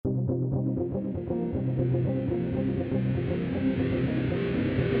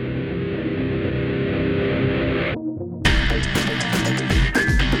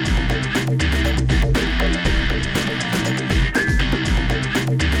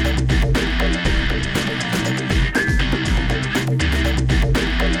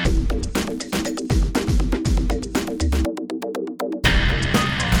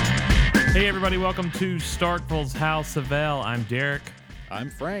everybody. Welcome to Starkville's House of L. I'm Derek. I'm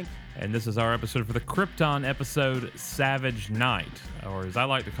Frank. And this is our episode for the Krypton episode, Savage Night. Or as I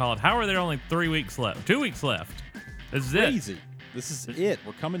like to call it, how are there only 3 weeks left? 2 weeks left. This is Crazy. This is it.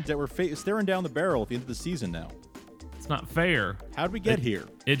 We're coming. We're staring down the barrel at the end of the season now. It's not fair. How'd we get here?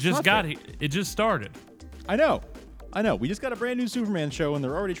 It just got here. It just started. I know. We just got a brand new Superman show, and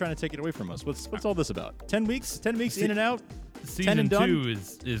they're already trying to take it away from us. What's all this about? 10 weeks? 10 weeks in and out? Season 2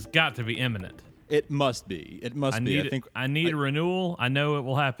 is got to be imminent. It must be. It must be. I need a renewal. I know it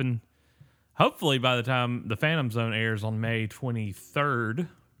will happen. Hopefully, by the time the Phantom Zone airs on May 23rd,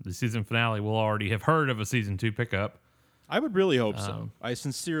 the season finale will already have heard of a season 2 pickup. I would really hope so. I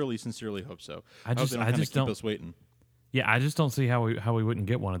sincerely hope so. I just don't keep us waiting. Yeah, I just don't see how we wouldn't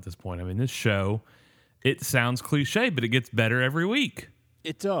get one at this point. I mean, this show, it sounds cliche, but it gets better every week.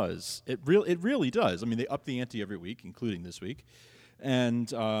 It does. It really does. I mean, they up the ante every week, including this week, and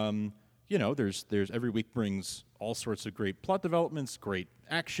there's every week brings all sorts of great plot developments, great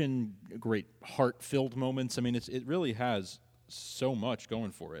action, great heart-filled moments. I mean, it really has so much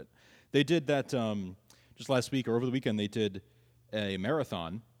going for it. They did that just last week or over the weekend. They did a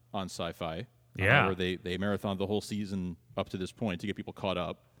marathon on Sci-Fi. Yeah, where they marathoned the whole season up to this point to get people caught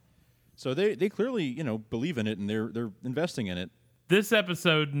up. So they clearly believe in it, and they're investing in it. This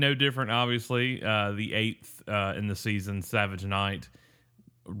episode, no different, obviously. The 8th in the season, Savage Night,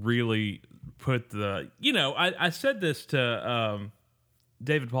 really put the... I said this to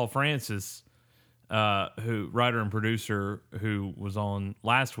David Paul Francis, who writer and producer, who was on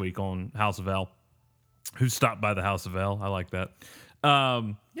last week on House of L, who stopped by the House of L. I like that.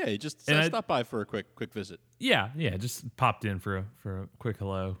 He just stopped by for a quick visit. Yeah, just popped in for a quick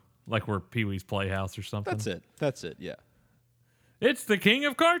hello, like we're Pee-wee's Playhouse or something. That's it, yeah. It's the king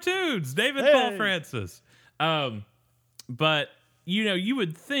of cartoons, David Paul Francis. But, you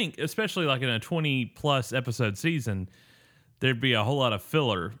would think, especially like in a 20-plus episode season, there'd be a whole lot of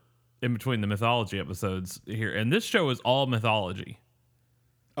filler in between the mythology episodes here. And this show is all mythology.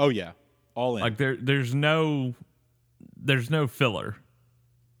 Oh, yeah. All in. Like, there's no filler.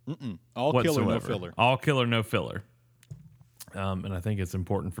 All whatsoever. Killer, no filler. All killer, no filler. And I think it's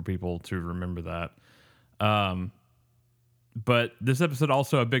important for people to remember that. But this episode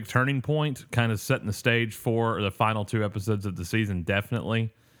also a big turning point, kind of setting the stage for the final 2 episodes of the season,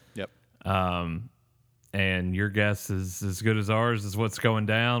 definitely. Yep. And your guess is as good as ours is what's going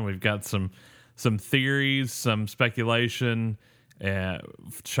down. We've got some theories, some speculation,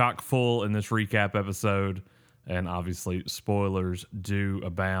 chock full in this recap episode. And obviously, spoilers do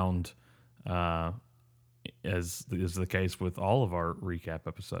abound, as is the case with all of our recap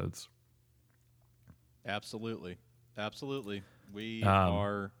episodes. Absolutely. We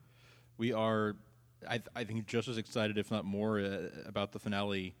are. I think just as excited, if not more, about the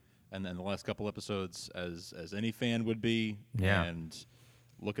finale and then the last couple episodes as any fan would be. Yeah. And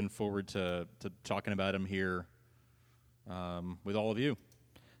looking forward to talking about them here with all of you.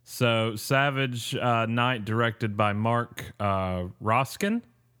 So, Savage Night, directed by Mark Roskin.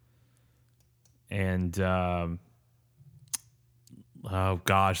 And, oh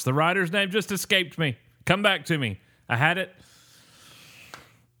gosh, the writer's name just escaped me. Come back to me. I had it.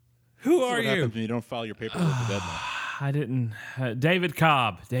 Who are what you? happens when you don't file your paperwork with Edna? I didn't. David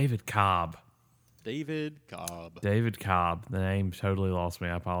Cobb. David Cobb. The name totally lost me.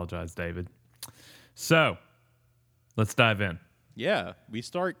 I apologize, David. So, let's dive in. Yeah, we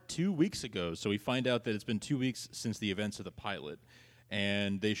start 2 weeks ago, so we find out that it's been 2 weeks since the events of the pilot,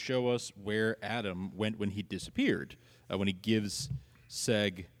 and they show us where Adam went when he disappeared, when he gives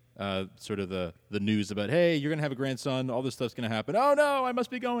Seg sort of the news about, hey, you're going to have a grandson, all this stuff's going to happen. Oh, no, I must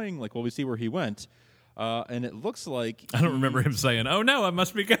be going. Like, well, we see where he went, and it looks like... I don't remember him saying, oh, no, I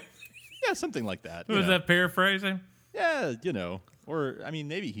must be going. Yeah, something like that. Was that paraphrasing? Yeah, or, I mean,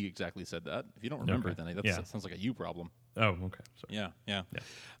 maybe he exactly said that. If you don't remember, then that sounds like a you problem. Oh, okay. Sorry. Yeah.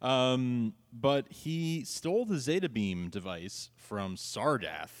 But he stole the Zeta Beam device from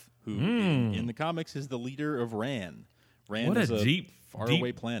Sardath, who in the comics is the leader of Rann. Rann is a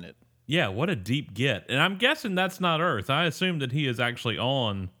faraway planet. Yeah, what a deep get. And I'm guessing that's not Earth. I assume that he is actually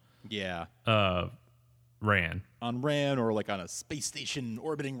on Rann. On Rann, or like on a space station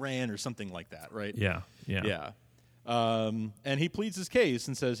orbiting Rann or something like that, right? Yeah. And he pleads his case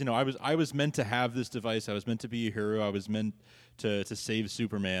and says, I was meant to have this device. I was meant to be a hero. I was meant to save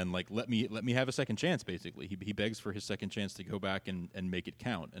Superman. Like, let me have a second chance. Basically, he begs for his second chance to go back and make it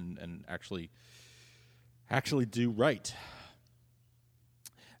count and actually do right.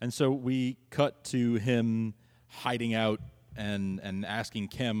 And so we cut to him hiding out and asking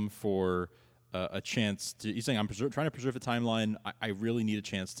Kem for a chance to. He's saying, I'm trying to preserve the timeline. I really need a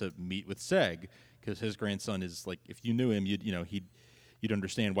chance to meet with Seg because his grandson is like, if you knew him, you'd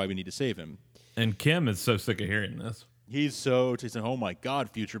understand why we need to save him. And Kim is so sick of hearing this. He's saying, oh my God,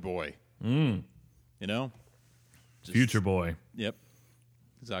 future boy. You know? Just, Future boy. Yep.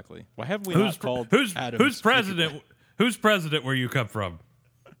 Exactly. Why haven't we not called Adam who's president? Who's president where you come from?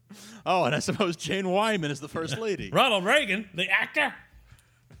 Oh, and I suppose Jane Wyman is the first lady. Ronald Reagan, the actor.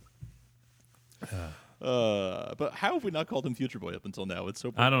 But how have we not called him Future Boy up until now? It's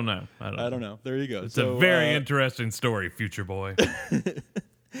so. I don't know. I don't know. There you go. It's a very interesting story, Future Boy.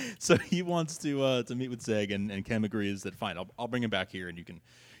 So he wants to meet with Zeg, and Kem agrees that fine. I'll bring him back here, and you can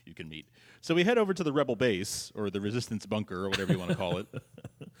meet. So we head over to the Rebel base or the Resistance bunker or whatever you want to call it.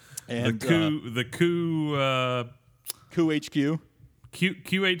 And the coup HQ.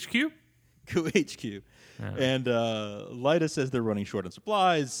 QHQ? Coup HQ. Yeah. And Lyta says they're running short on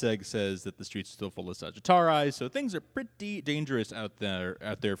supplies. Seg says that the streets are still full of Sagittari, so things are pretty dangerous out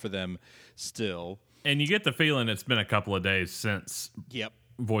there for them still. And you get the feeling it's been a couple of days since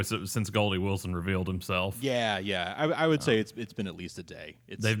since Goldie Wilson revealed himself. Yeah. I would say it's been at least a day.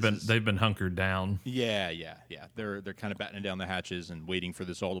 They've been hunkered down. Yeah. They're kind of battening down the hatches and waiting for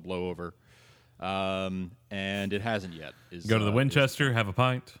this all to blow over. And it hasn't yet. Go to the Winchester, have a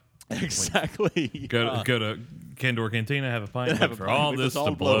pint. Exactly. Go to Candor Cantina, have a pint, for all this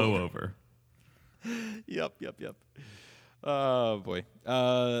to blow over. Yep. Oh boy.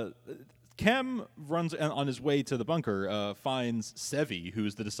 Kem runs on his way to the bunker, finds Sevi,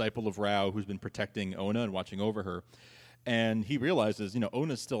 who's the disciple of Rao, who's been protecting Ona and watching over her. And he realizes,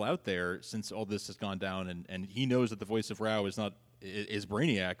 Ona's still out there since all this has gone down, and he knows that the voice of Rao is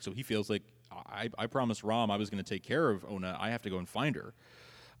Brainiac, so he feels like, I promised Ram I was going to take care of Ona. I have to go and find her.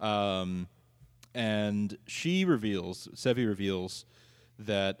 And Sevi reveals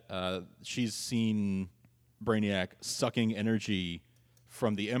that she's seen Brainiac sucking energy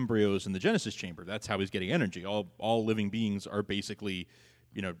from the embryos in the Genesis chamber. That's how he's getting energy. All living beings are basically,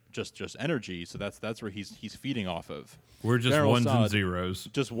 just energy. So that's where he's feeding off of. We're just General ones Zod, and zeros.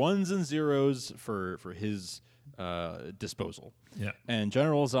 Just ones and zeros for his disposal. Yeah. And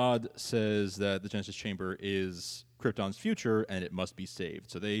General Zod says that the Genesis chamber is Krypton's future and it must be saved.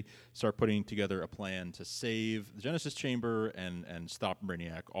 So they start putting together a plan to save the Genesis chamber and stop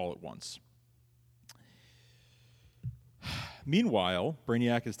Brainiac all at once. Meanwhile,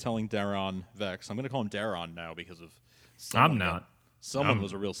 Brainiac is telling Daron Vex. I'm going to call him Daron now because of someone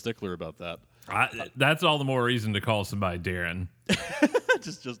was a real stickler about that. That's all the more reason to call somebody Darren.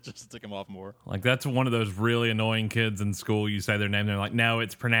 just to tick him off more. Like, that's one of those really annoying kids in school. You say their name, they're like, no,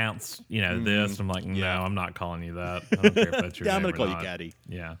 it's pronounced, this. I'm like, no, I'm not calling you that. I don't care if that's your name. I'm going to call you Caddy.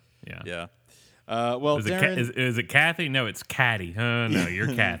 Yeah. Well, is it Kathy? No, it's Caddy. No,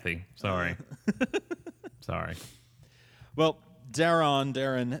 you're Kathy. Sorry. Well,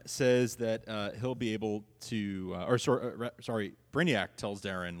 Darren says that he'll be able to, Brainiac tells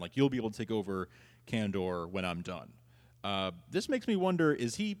Darren, you'll be able to take over Kandor when I'm done. This makes me wonder,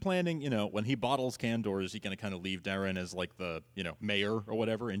 is he planning, when he bottles Kandor, is he going to kind of leave Darren as the, mayor or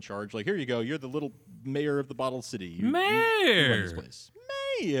whatever in charge? Here you go, you're the little mayor of the bottled city. You run this place.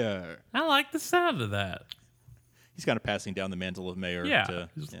 Mayor! I like the sound of that. He's kind of passing down the mantle of mayor. Yeah,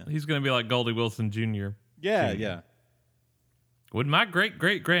 he's going to be like Goldie Wilson Jr. Yeah. When my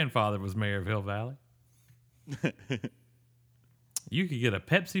great-great-grandfather was mayor of Hill Valley, you could get a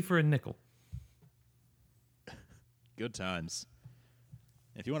Pepsi for a nickel. Good times.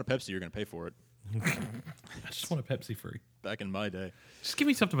 If you want a Pepsi, you're going to pay for it. I just want a Pepsi free. Back in my day. Just give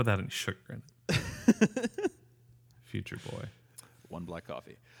me something without any sugar in it. Future boy. One black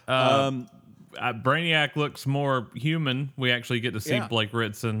coffee. Brainiac looks more human. We actually get to see Blake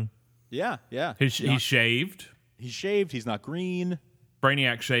Ritson. Yeah. He's shaved. He's shaved. He's not green.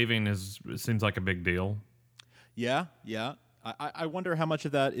 Brainiac shaving seems like a big deal. Yeah. I wonder how much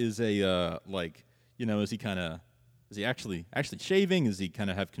of that is is he actually shaving? Is he kind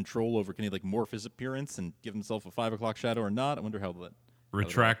of have control over, can he morph his appearance and give himself a 5 o'clock shadow or not? I wonder how that.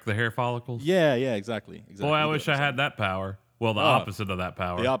 Retract the hair follicles? Yeah, exactly. Boy, I wish I had that power. Well, the opposite of that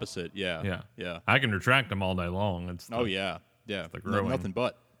power. The opposite, yeah. I can retract them all day long. Yeah. Nothing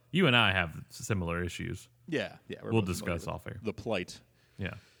but. You and I have similar issues. Yeah. We'll discuss off air. The plight.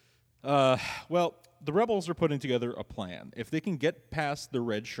 Yeah. Well, the rebels are putting together a plan. If they can get past the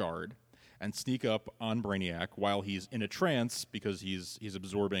red shard and sneak up on Brainiac while he's in a trance because he's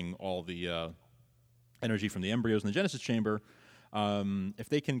absorbing all the energy from the embryos in the Genesis chamber, if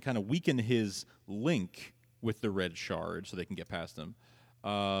they can kind of weaken his link with the red shard so they can get past him,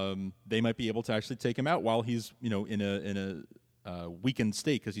 they might be able to actually take him out while he's in a weakened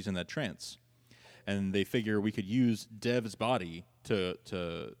state because he's in that trance. and they figure we could use Dev's body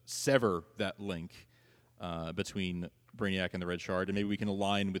to sever that link between Brainiac and the Red Shard, and maybe we can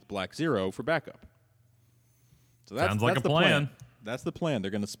align with Black Zero for backup. So Sounds like that's a the plan. That's the plan.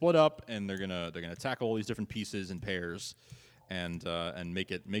 They're going to split up, and they're gonna tackle all these different pieces and pairs, and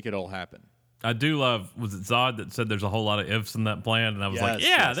make it all happen. I do love, was it Zod that said there's a whole lot of ifs in that plan? And I was like, Yes,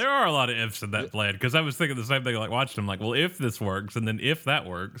 yeah, yes. there are a lot of ifs in that plan. Because I was thinking the same thing. Like, watched him, like, well, if this works, and then if that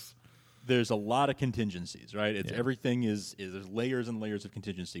works. There's a lot of contingencies, right? It's everything is there's layers and layers of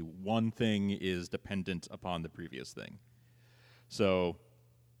contingency. One thing is dependent upon the previous thing. So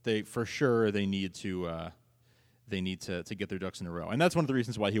they need to get their ducks in a row. And that's one of the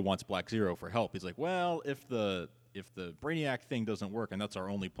reasons why he wants Black Zero for help. He's like, well, if the Brainiac thing doesn't work and that's our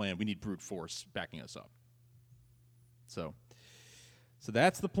only plan, we need brute force backing us up. So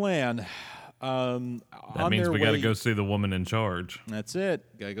that's the plan. That means we got to go see the woman in charge. That's it.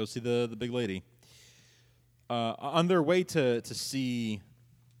 Got to go see the big lady. On their way to see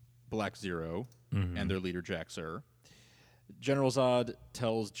Black Zero and their leader Jax-Ur, General Zod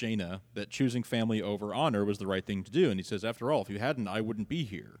tells Jaina that choosing family over honor was the right thing to do. And he says, after all, if you hadn't, I wouldn't be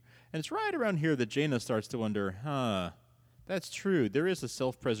here. And it's right around here that Jaina starts to wonder, that's true. There is a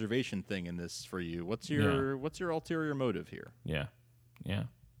self-preservation thing in this for you. What's your ulterior motive here? Yeah.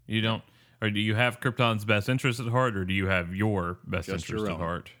 You don't, or do you have Krypton's best interest at heart, or do you have your best Just interest your at own.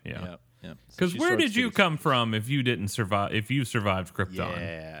 heart? Yeah. So Because she where starts did to you get- come from if you didn't survive? If you survived Krypton,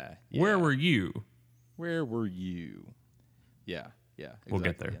 Yeah. where were you? Where were you? Yeah. Exactly. We'll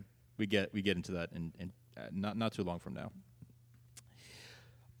get there. Yeah. We get into that in not too long from now.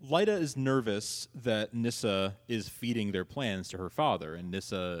 Lyta is nervous that Nyssa is feeding their plans to her father, and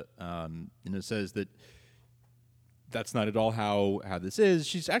Nyssa says that that's not at all how this is.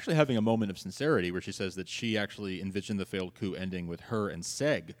 She's actually having a moment of sincerity where she says that she actually envisioned the failed coup ending with her and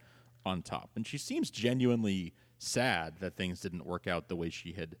Seg on top, and she seems genuinely sad that things didn't work out the way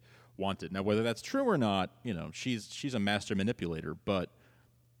she had wanted. Now, whether that's true or not, she's a master manipulator, but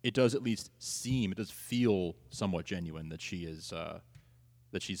it does at least seem, it does feel somewhat genuine that she is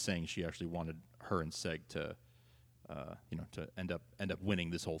that she's saying she actually wanted her and Seg to to end up winning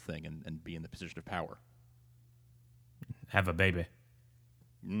this whole thing and be in the position of power. Have a baby.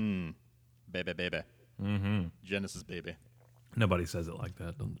 Baby. Mm-hmm. Genesis baby. Nobody says it like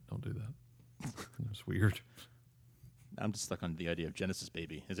that. Don't do that. It's weird. I'm just stuck on the idea of Genesis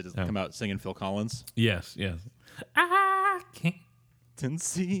baby. Is it just come out singing Phil Collins? Yes. I can't. Didn't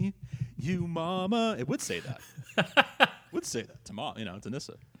see you, mama. It would say that. Would say that to mom. To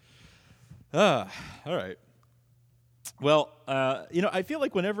Nyssa. All right. Well, I feel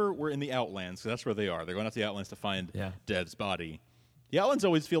like whenever we're in the Outlands, 'cause that's where they are, they're going out to the Outlands to find Dev's body. The Outlands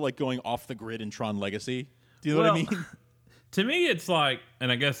always feel like going off the grid in Tron Legacy. Do you know what I mean? To me, it's like,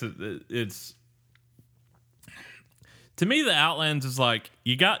 and I guess it's. To me, the Outlands is like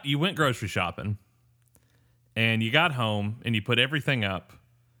you went grocery shopping, and you got home and you put everything up,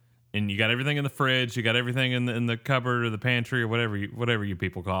 and you got everything in the fridge, you got everything in the cupboard or the pantry or whatever you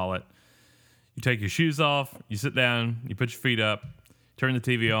people call it. You take your shoes off, you sit down, you put your feet up, turn the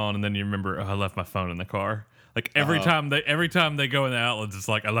TV on, and then you remember, I left my phone in the car. Like every time they go in the Outlands, it's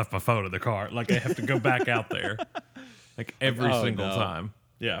like I left my phone in the car. Like they have to go back out there, like every single time.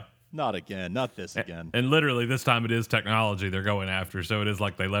 Yeah. Not again. Not this again. And literally, this time it is technology they're going after, so it is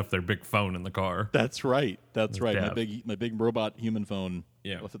like they left their big phone in the car. That's right. Right. Dev. My big robot human phone.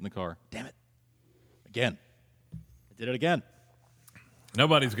 Yeah. Left it in the car. Damn it. Again. I did it again.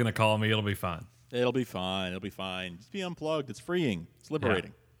 Nobody's gonna call me. It'll be fine. It'll be fine. Just be unplugged. It's freeing. It's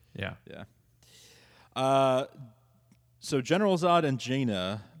liberating. Yeah. So General Zod and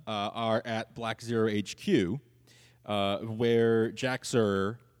Jaina are at Black Zero HQ, where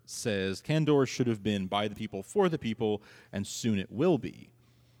Jax-Ur says Kandor should have been by the people, for the people, and soon it will be.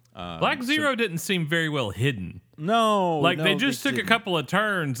 Black Zero didn't seem very well hidden. No, they just took didn't. a couple of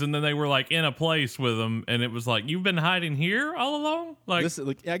turns, and then they were like in a place with them, and it was like, you've been hiding here all along. Like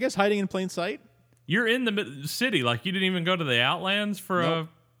I guess hiding in plain sight. You're in the city. Like you didn't even go to the Outlands for Nope.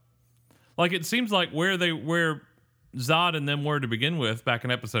 Like it seems like where Zod and them were to begin with back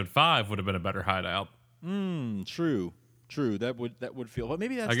in episode 5 would have been a better hideout. True. That would feel. But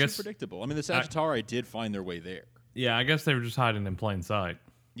maybe that's too predictable. I mean, the Sagittari did find their way there. Yeah, I guess they were just hiding in plain sight.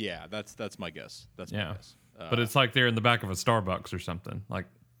 Yeah, that's my guess. That's my guess. But it's like they're in the back of a Starbucks or something. Like,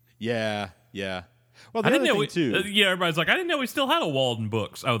 yeah. Well, the I didn't other know thing too. Yeah, everybody's like, I didn't know we still had a Walden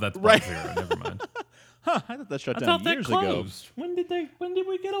Books. Oh, that's Black Zero. Never mind. I thought that shut I down thought that years ago. closed. When did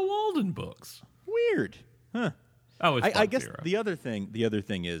we get a Walden Books? Weird. Huh. Oh, it's I Black guess Zero. the other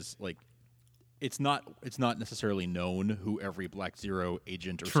thing is like it's not necessarily known who every Black Zero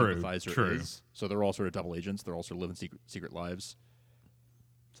agent or True, sympathizer true. is. So they're all sort of double agents. They're all sort of living secret lives.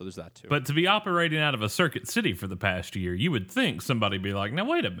 So there's that too. But to be operating out of a Circuit City for the past year, you would think somebody would be like, now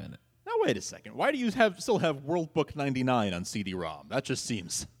wait a minute. now wait a second. Why do you still have World Book 99 on CD-ROM? That just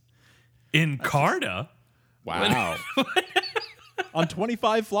seems Encarta? wow. On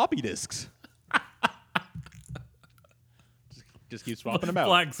 25 floppy disks. Just keep swapping them out.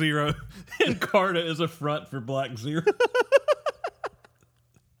 Black Zero. Encarta is a front for Black Zero.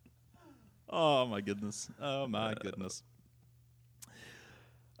 Oh my goodness. Oh my goodness.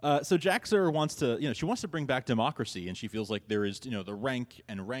 So Jax-Ur wants to, she wants to bring back democracy, and she feels like there is, the rank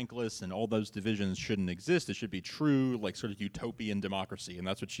and rankless and all those divisions shouldn't exist. It should be true, like sort of utopian democracy, and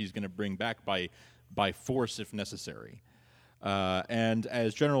that's what she's going to bring back by force if necessary. And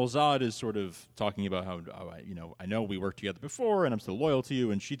as General Zod is sort of talking about how, I know we worked together before, and I'm still loyal to you,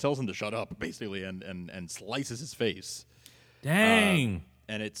 and she tells him to shut up, basically, and slices his face. Dang.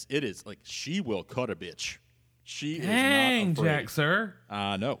 And it is like she will cut a bitch. She Dang, is not afraid. Jax-Ur.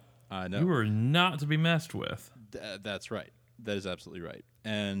 I know. You are not to be messed with. That's right. That is absolutely right.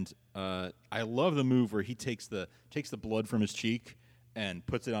 And I love the move where he takes the blood from his cheek and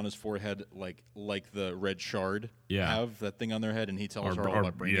puts it on his forehead like the Red Shard have that thing on their head, and he tells her all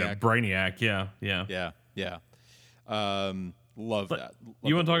about Brainiac. Yeah, Brainiac. Yeah. Love that.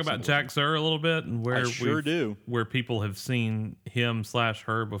 You want to talk about Jax-Ur a little bit and where I sure do. Where people have seen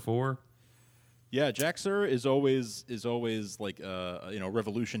him/her before? Yeah, Jax-Ur is always like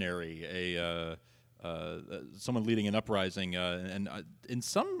revolutionary, someone leading an uprising, and in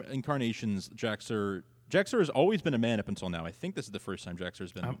some incarnations, Jax-Ur has always been a man up until now. I think this is the first time Jax-Ur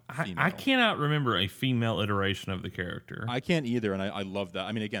has been female. I cannot remember a female iteration of the character. I can't either, and I love that.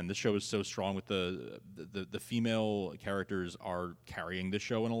 I mean, again, this show is so strong with the female characters are carrying this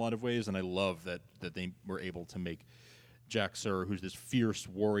show in a lot of ways, and I love that they were able to make Jax-Ur, who's this fierce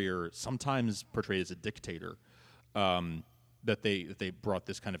warrior, sometimes portrayed as a dictator, that they brought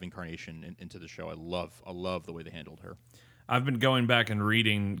this kind of incarnation into the show. I love the way they handled her. I've been going back and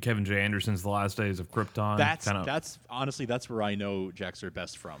reading Kevin J. Anderson's The Last Days of Krypton. That's honestly where I know Jax-Ur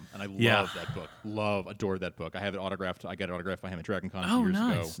best from, and I love that book. Adore that book. I have it autographed. I got it autographed by him at DragonCon a few years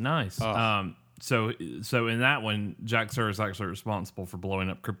ago. Nice. So in that one, Jax-Ur is actually responsible for blowing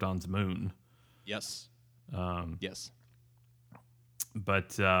up Krypton's moon. Yes. Yes.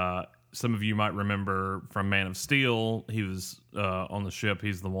 But some of you might remember from Man of Steel, he was on the ship.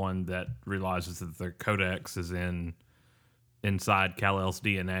 He's the one that realizes that the Codex is inside Kal-El's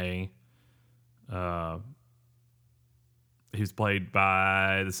DNA. He's played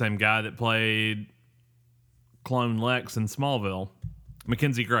by the same guy that played Clone Lex in Smallville,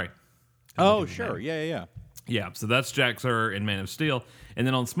 Mackenzie Gray. Oh, sure. Yeah. Yeah, so that's Jax-Ur in Man of Steel. And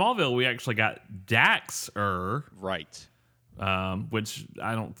then on Smallville, we actually got Dax-Ur. Right. Which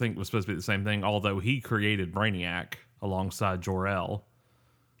I don't think was supposed to be the same thing, although he created Brainiac alongside Jor-El.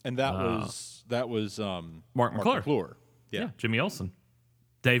 And that was Mark McClure. Yeah, Jimmy Olsen.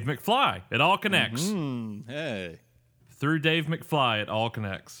 Dave McFly. It all connects. Mm-hmm. Hey. Through Dave McFly, it all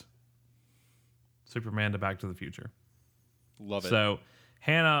connects. Superman to Back to the Future. Love it. So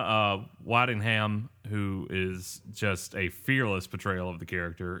Hannah Whitingham, who is just a fearless portrayal of the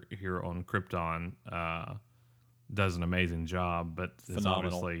character here on Krypton, does an amazing job, but is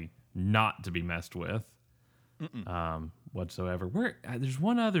obviously not to be messed with whatsoever. There's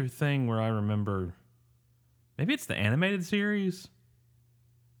one other thing where I remember, maybe it's the animated series.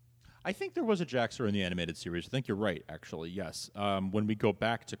 I think there was a Jax-Ur in the animated series. I think you're right, actually, yes. When we go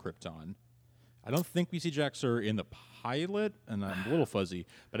back to Krypton, I don't think we see Jax-Ur in the pilot, and I'm a little fuzzy,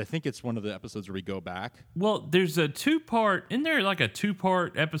 but I think it's one of the episodes where we go back. Well, there's a two-part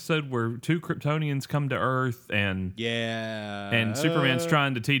episode where two Kryptonians come to Earth, and Superman's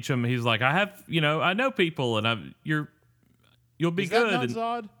trying to teach them. He's like, I know people, and you'll be good. Is that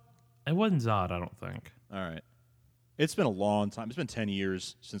not Zod? It wasn't Zod, I don't think. All right. It's been a long time. It's been 10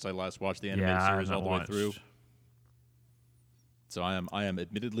 years since I last watched the animated series all the way through. So I am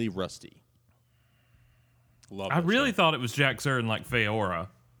admittedly rusty. I really thought it was Jax-Ur and like Feora.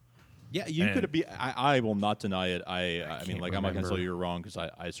 Yeah, you could be. I will not deny it. I mean, like, I'm not going to tell you you're wrong, because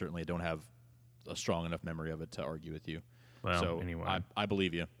I certainly don't have a strong enough memory of it to argue with you. Well, so anyway, I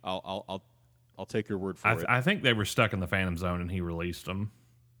believe you. I'll take your word for it. I think they were stuck in the Phantom Zone and he released them.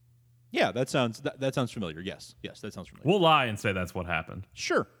 Yeah, that sounds familiar. Yes, that sounds familiar. We'll lie and say that's what happened.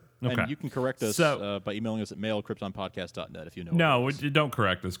 Sure. Okay. And you can correct us by emailing us at mail@kryptonpodcast.net if you know. No, don't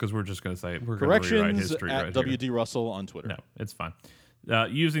correct us, because we're just going to say we're going to rewrite history at right WD here. Russell on Twitter. No, it's fine.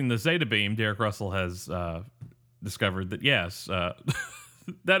 Using the Zeta Beam, Derek Russell has discovered that yes,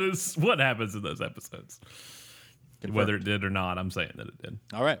 That is what happens in those episodes. Confirmed. Whether it did or not, I'm saying that it did.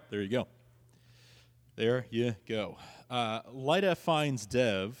 All right, there you go. There you go. Lyta finds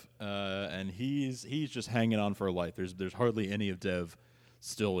Dev, and he's just hanging on for life. There's hardly any of Dev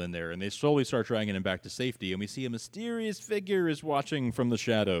still in there, and they slowly start dragging him back to safety. And we see a mysterious figure is watching from the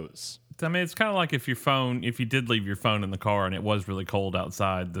shadows. I mean, it's kind of like if you did leave your phone in the car and it was really cold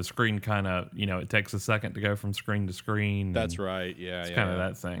outside, the screen kind of, it takes a second to go from screen to screen. That's right. Yeah, it's kind of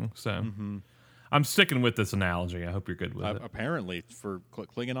that thing. So I'm sticking with this analogy. I hope you're good with it. Apparently, for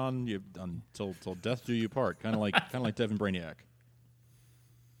clinging on you until death do you part, kind of like Devin Brainiac.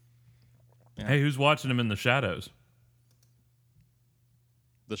 Yeah. Hey, who's watching him in the shadows?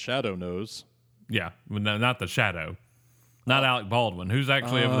 The Shadow knows. Yeah, well, no, not the Shadow. Not Alec Baldwin. Who's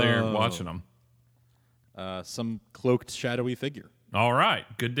actually over there watching them? Some cloaked, shadowy figure. All right,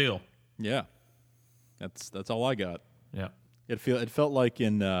 good deal. Yeah, that's all I got. Yeah, It felt like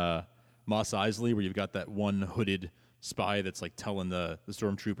in Mos Eisley, where you've got that one hooded spy that's like telling the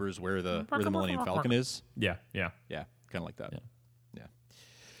stormtroopers where the Millennium Falcon is. yeah. Yeah, kind of like that. Yeah. Yeah,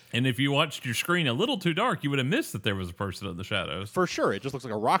 And if you watched your screen a little too dark, you would have missed that there was a person in the shadows. for sure. It just looks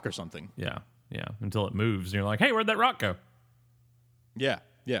like a rock or something. Yeah. Until it moves, and you're like, "Hey, where'd that rock go?" Yeah.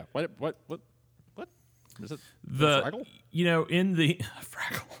 What? Is it The Fraggle? In the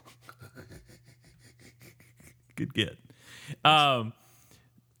Fraggle. Good get.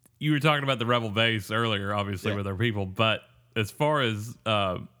 You were talking about the Rebel base earlier, obviously with our people, but as far as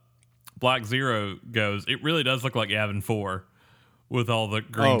Black Zero goes, it really does look like Yavin 4 with all the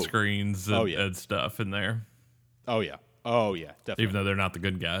green screens and stuff in there. Oh yeah, definitely. Even though they're not the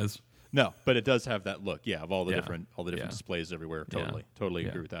good guys. No, but it does have that look, of all the different displays everywhere. Totally Yeah.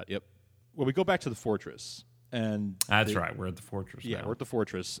 agree with that. Yep. Well, we go back to the fortress, and That's right. We're at the fortress. yeah, now. we're at the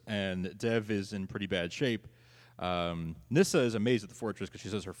fortress, and Dev is in pretty bad shape. Nissa is amazed at the fortress because she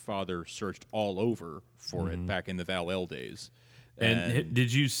says her father searched all over for it back in the Val-El days. And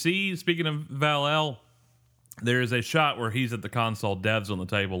did you see? Speaking of Val-El, there is a shot where he's at the console, Dev's on the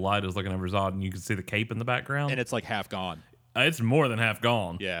table, Lyta's looking over Zod, and you can see the cape in the background. And it's like half gone. It's more than half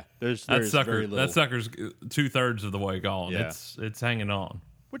gone. Yeah, there's That very little. sucker's 2/3 of the way gone. Yeah. It's hanging on.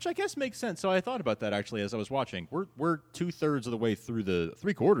 Which I guess makes sense. So I thought about that actually as I was watching. We're 2/3 of the way through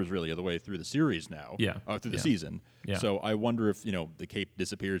 3/4 really of the way through the series now. Yeah. Through the season. Yeah. So I wonder if the cape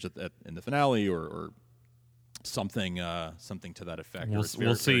disappears in the finale or something to that effect.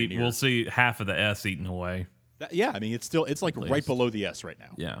 We'll see. We'll see half of the S eaten away. I mean it's like right below the S right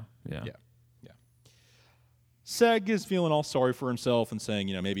now. Yeah. Seg is feeling all sorry for himself and saying,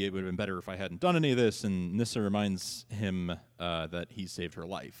 maybe it would have been better if I hadn't done any of this. And Nissa reminds him that he saved her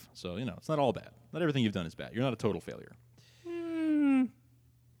life. So, it's not all bad. Not everything you've done is bad. You're not a total failure.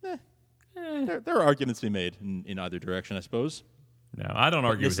 There are arguments to be made in either direction, I suppose. No, I don't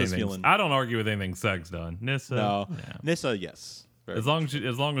argue with Nissa's anything. I don't argue with anything Seg's done. Nissa, No. yeah. Nissa, yes. Very As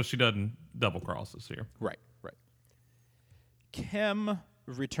long as she doesn't double cross us here. Right. Kem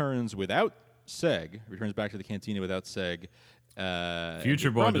returns without Seg. Returns back to the cantina without Seg.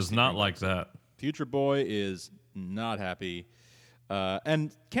 Future Boy does not like that. Future Boy is not happy.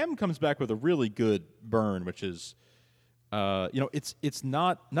 And Kem comes back with a really good burn, which is, it's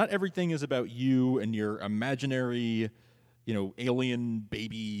not everything is about you and your imaginary, alien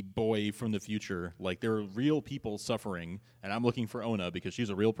baby boy from the future. Like, there are real people suffering, and I'm looking for Ona because she's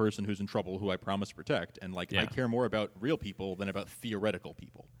a real person who's in trouble who I promise to protect. And, I care more about real people than about theoretical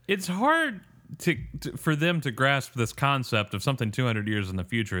people. It's hard for them to grasp this concept of something 200 years in the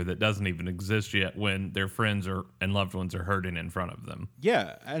future that doesn't even exist yet when their friends and loved ones are hurting in front of them.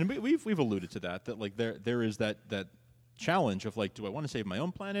 Yeah, and we've alluded to that like there is that challenge of do I want to save my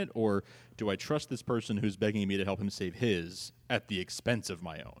own planet or do I trust this person who's begging me to help him save his at the expense of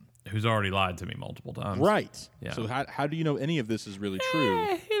my own? Who's already lied to me multiple times. Right. Yeah. So how do you know any of this is really true?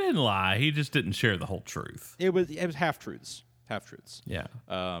 He didn't lie. He just didn't share the whole truth. It was half truths. Yeah.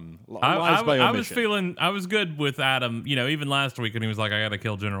 Lies by omission. I was good with Adam, even last week when he was like, I got to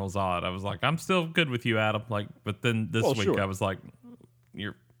kill General Zod. I was like, I'm still good with you, Adam. But then this week sure. I was like,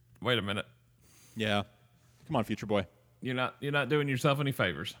 wait a minute. Yeah. Come on, Future Boy. You're not doing yourself any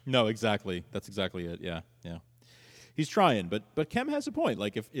favors. No, exactly. That's exactly it. Yeah. He's trying, but Kem has a point.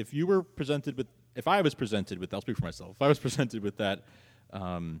 Like if I was presented with, I'll speak for myself. If I was presented with that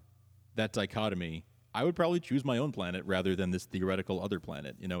dichotomy, I would probably choose my own planet rather than this theoretical other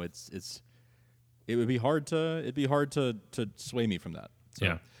planet. It would be hard to sway me from that. So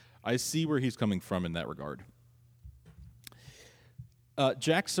Yeah. I see where he's coming from in that regard.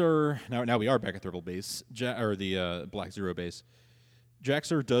 Jaxer, now we are back at the Rebel base, or the Black Zero base.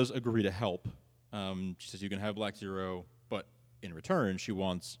 Jaxer does agree to help. She says you can have Black Zero, but in return, she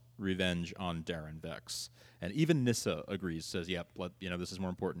wants revenge on Darren Vex. And even Nyssa agrees, says, "Yep, this is more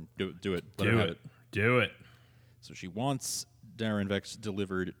important. Do it. Let her have it. Do it." So she wants Darren Vex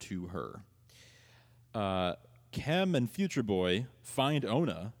delivered to her. Kem and Future Boy find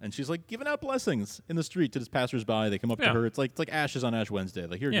Ona, and she's like giving out blessings in the street to this passersby. They come up to her. It's like ashes on Ash Wednesday.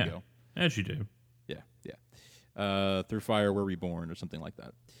 Like, here you go. As you do. Yeah. Through fire we're reborn, or something like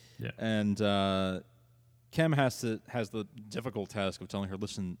that. Yeah. And Kem has the difficult task of telling her,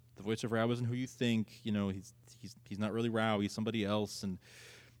 listen, the voice of Rao isn't who you think. He's not really Rao. He's somebody else. And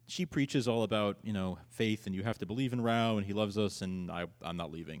she preaches all about faith, and you have to believe in Rao, and he loves us, and I'm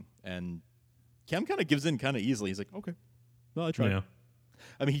not leaving. And Kem kind of gives in kind of easily. He's like, okay, well, I tried. Yeah.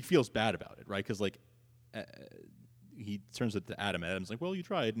 I mean, he feels bad about it, right? Because he turns it to Adam. Adam's like, well, you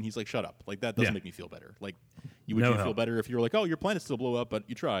tried. And he's like, shut up. Like, that doesn't make me feel better. Like, you feel better if you were like, oh, your planet still blew up, but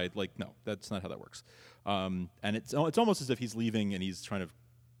you tried. Like, no, that's not how that works. And it's almost as if he's leaving and he's trying to,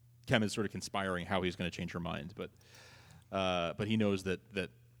 Kem is sort of conspiring how he's going to change her mind. But he knows that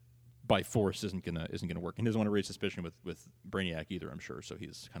by force isn't gonna work. And he doesn't want to raise suspicion with Brainiac either, I'm sure. So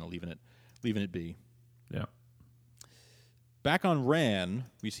he's kind of leaving it be. Yeah. Back on Ran,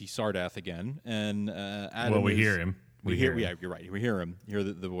 we see Sardath again, and Adam. Well, we hear him. We hear him. Yeah, you're right. We hear him. You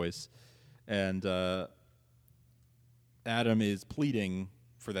hear the voice, and Adam is pleading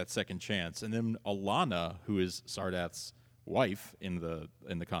for that second chance, and then Alana, who is Sardath's wife in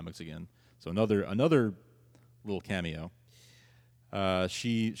the comics again. So another little cameo.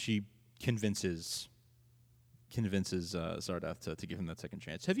 She convinces Sardath to give him that second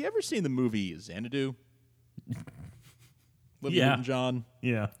chance. Have you ever seen the movie Xanadu? Olivia Newton-John?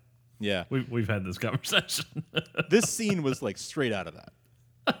 Yeah. Yeah. We've had this conversation. This scene was like straight out of that.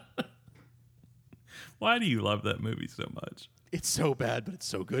 Why do you love that movie so much? It's so bad, but it's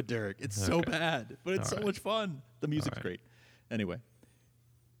so good, Derek. It's so bad, but it's much fun. The music's great. Anyway,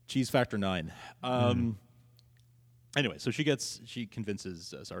 Cheese Factor 9. Anyway, so she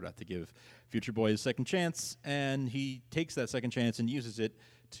convinces Sardath to give Future Boy his second chance, and he takes that second chance and uses it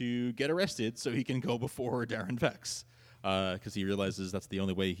to get arrested so he can go before Darren Vex, because he realizes that's the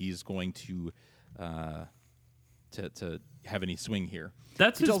only way he's going to have any swing here.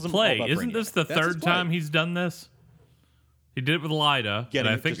 That's his play. Isn't this the third time he's done this? He did it with Lyda, and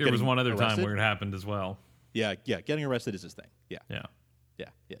I think there was one other time where it happened as well. Yeah. Getting arrested is his thing. Yeah.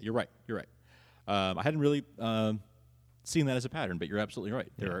 You're right. I hadn't really seen that as a pattern, but you're absolutely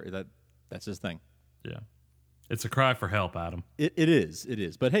right. That's his thing. Yeah. It's a cry for help, Adam. It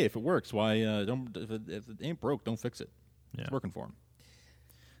is. But hey, if it works, why don't? If it ain't broke, don't fix it. Yeah. It's working for him.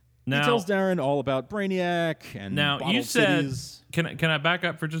 Now, he tells Darren all about Brainiac and you said, cities. Can I back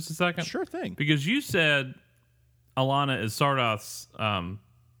up for just a second? Sure thing. Because you said Alana is Sardath's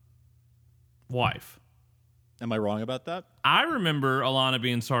wife. Am I wrong about that? I remember Alana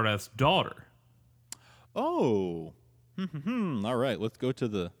being Sardath's daughter. Oh. All right, let's go to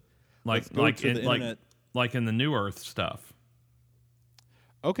the internet. Like in the New Earth stuff.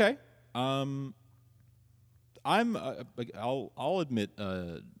 Okay. I'll admit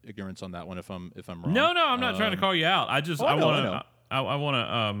ignorance on that one if I'm wrong. No, I'm not trying to call you out. I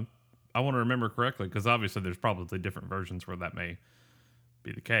want to remember correctly, because obviously there's probably different versions where that may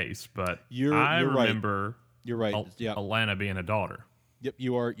be the case. But I remember you're right. Alana being a daughter. Yep,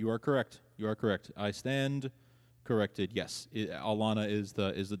 you are correct. You are correct. I stand corrected. Yes, Alana is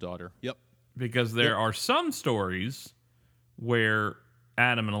the daughter. Yep. Because there are some stories where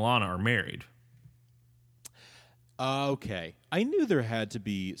Adam and Alana are married. Okay, I knew there had to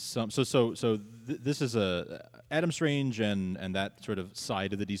be some. This is Adam Strange and that sort of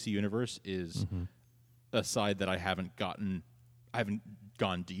side of the DC universe is a side that I haven't gone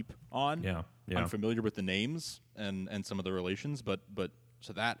deep on. Yeah. I'm familiar with the names and some of the relations, but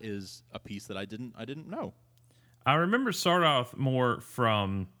so that is a piece that I didn't know. I remember Sardath more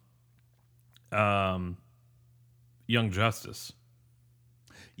from Young Justice.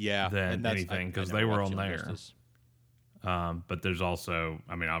 Yeah, than anything, because they were on there. But there's also,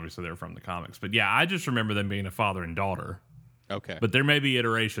 obviously they're from the comics. But yeah, I just remember them being a father and daughter. Okay. But there may be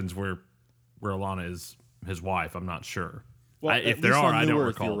iterations where Alana is his wife. I'm not sure. Well, if there are, I don't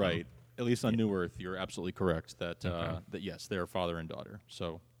recall. You're right. At least on New Earth, you're absolutely correct that yes, they are father and daughter.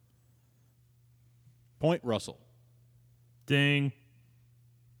 So, point Russell. Ding.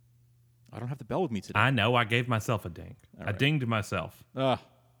 I don't have the bell with me today. I know. I gave myself a ding. All I right. dinged myself.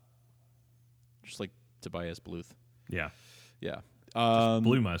 Just like Tobias Bluth. Yeah. Yeah. Just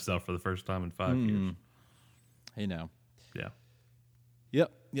blew myself for the first time in 5 years. Hey, now. Yeah.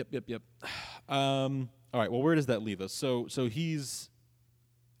 Yep. All right. Well, where does that leave us? So he's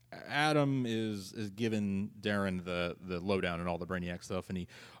Adam is giving Darren the lowdown and all the Brainiac stuff, and he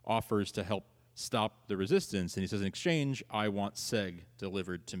offers to help stop the resistance. And he says, in exchange, I want Seg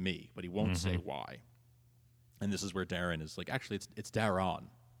delivered to me, but he won't say why. And this is where Darren is like, actually, it's Daron.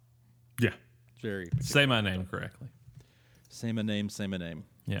 Yeah. Very Say my name correctly. Say my name.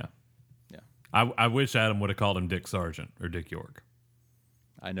 Yeah. Yeah. I wish Adam would have called him Dick Sargent or Dick York.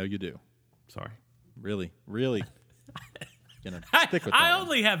 I know you do. Sorry. Really. Gonna stick with I that one.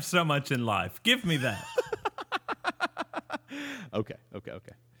 only have so much in life. Give me that. Okay.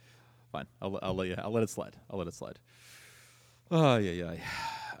 Fine. I'll let it slide. Oh yeah.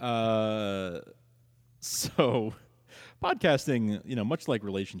 So podcasting, much like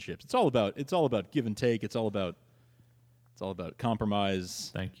relationships, it's all about give and take. It's all about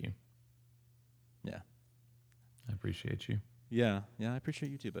compromise. Thank you. Yeah. I appreciate you. Yeah. I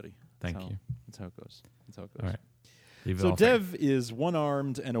appreciate you too, buddy. Thank you. That's how it goes. All right. Leave it So all fair. Dev is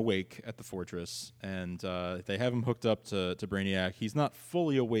one-armed and awake at the fortress, and they have him hooked up to Brainiac. He's not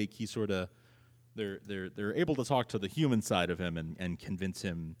fully awake. He's sort of they're able to talk to the human side of him and convince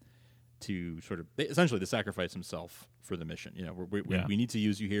him to essentially to sacrifice himself for the mission. We need to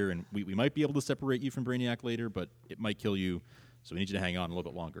use you here, and we might be able to separate you from Brainiac later, but it might kill you. So we need you to hang on a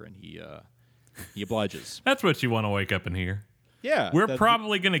little bit longer. And he obliges. That's what you want to wake up and hear. Yeah, We're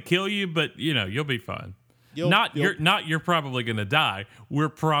probably going to kill you, but you'll be fine. You're probably going to die. We're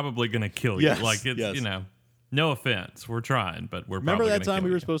probably going to kill you. Yes, Like it's yes. No offense. We're trying, but we're Remember probably that gonna time kill we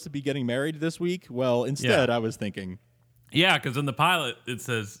were you. supposed to be getting married this week? Well, instead, I was thinking, Yeah, because in the pilot it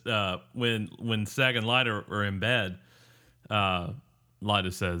says when Seg and Lyda are in bed,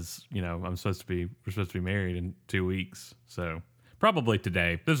 Lyda says, we're supposed to be married in 2 weeks, so probably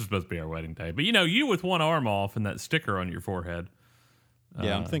today. This is supposed to be our wedding day, but you with one arm off and that sticker on your forehead.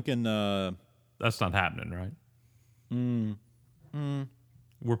 yeah, I'm thinking, That's not happening, right?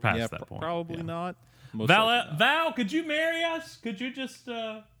 We're past that point. probably Yeah. not. Most likely not. Val, could you marry us? Could you just?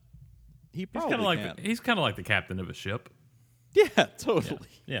 He He's probably kind of like can. he's kind of like the captain of a ship. Yeah, totally.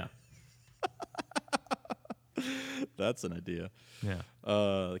 Yeah, That's an idea. yeah,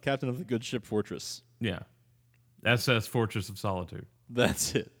 The captain of the good ship Fortress. yeah. SS Fortress of Solitude.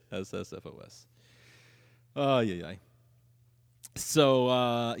 That's it. SSFOS. Yeah.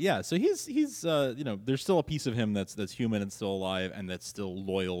 So so he's there's still a piece of him that's human and still alive and that's still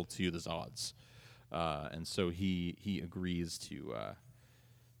loyal to the Zods, and so he agrees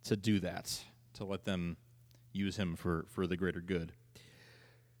to do that, to let them use him for the greater good.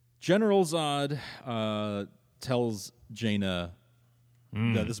 General Zod tells Jaina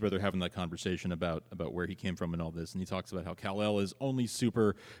that this is where they're having that conversation about where he came from and all this, and he talks about how Kal-El is only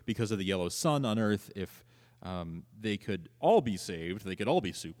super because of the yellow sun on Earth. If they could all be saved, they could all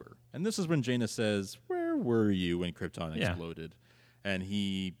be super. And this is when Jaina says, "Where were you when Krypton exploded?" And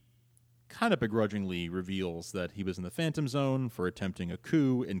he kind of begrudgingly reveals that he was in the Phantom Zone for attempting a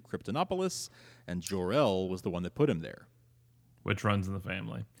coup in Kryptonopolis, and Jor-El was the one that put him there. Which runs in the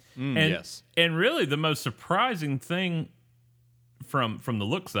family. Yes. And really the most surprising thing from the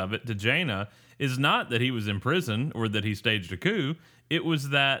looks of it to Jaina is not that he was in prison or that he staged a coup. It was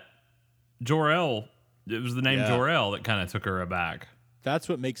that Jor-El, it was the name Jor-El that kind of took her aback. That's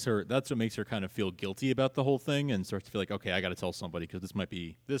what makes her kind of feel guilty about the whole thing and starts to feel like, okay, I got to tell somebody because this might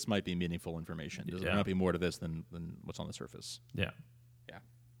be meaningful information. There might be more to this than what's on the surface. Yeah. Yeah.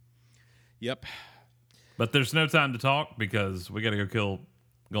 Yep. But there's no time to talk because we got to go kill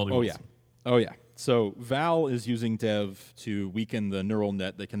Goldie Wilson. Oh yeah. So Val is using Dev to weaken the neural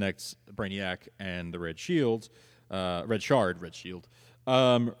net that connects Brainiac and the Red Shard,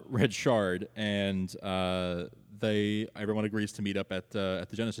 and everyone agrees to meet up at the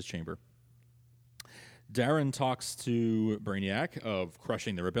Genesis Chamber. Darren talks to Brainiac of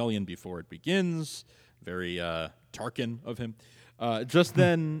crushing the rebellion before it begins. Very Tarkin of him. Just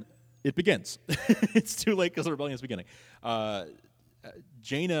then, it begins. It's too late because the rebellion is beginning.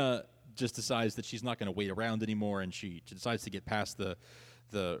 Jaina just decides that she's not going to wait around anymore, and she decides to get past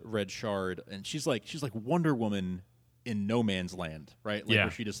the Red Shard, and she's like Wonder Woman in No Man's Land, right? Like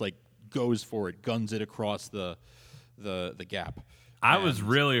where she just like goes for it, guns it across the gap. I was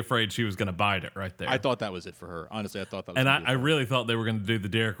really afraid she was going to bite it right there. I thought that was it for her. Honestly, I thought that was and gonna be it I for her. really thought they were going to do the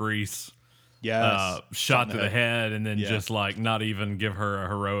Derek Reese Shot shot to the head and then just like not even give her a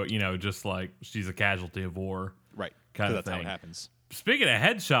heroic, just like she's a casualty of war. Right. Kind of That's thing. how it happens. Speaking of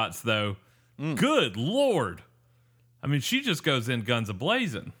headshots, though, good Lord. I mean, she just goes in guns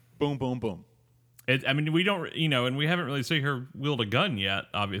a-blazing. Boom, boom, boom. We don't, and we haven't really seen her wield a gun yet,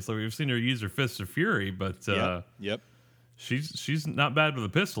 obviously. We've seen her use her fists of fury, but Yep. she's not bad with a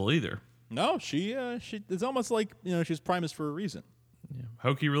pistol either. No, she it's almost like, she's Primus for a reason. Yeah.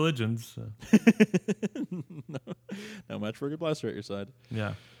 Hokey religions. No match for a good blaster at your side.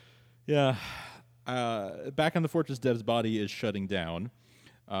 Yeah. Yeah. Back on the fortress, Dev's body is shutting down,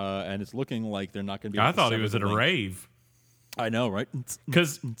 and it's looking like they're not going to be able I to thought he sever was the at a link. rave. I know, right?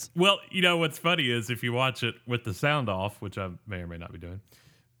 Because, well, you know what's funny is if you watch it with the sound off, which I may or may not be doing,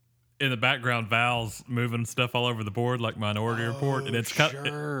 in the background, Val's moving stuff all over the board like Minority Report, and it's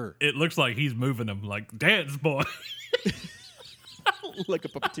sure. it looks like he's moving them like dance boy. Like a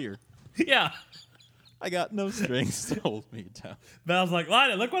puppeteer. Yeah. I got no strings to hold me down. Val's like,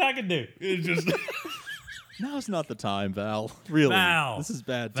 Lina, look what I can do. It's just Now's not the time, Val. Really. Val. This is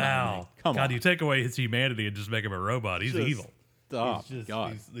bad timing. Val. Come God, on. you take away his humanity and just make him a robot. He's Just evil. Oh, He's just,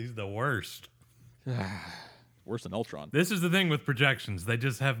 God. He's the worst. Worse than Ultron. This is the thing with projections. They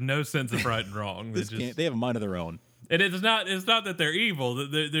just have no sense of right and wrong. They have a mind of their own. And it's not that they're evil.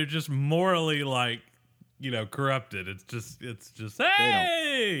 They're just morally like, corrupted. It's just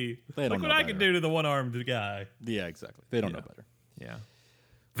hey, they don't look know what I can better. do to the one-armed guy. Yeah, exactly. They don't know better. Yeah.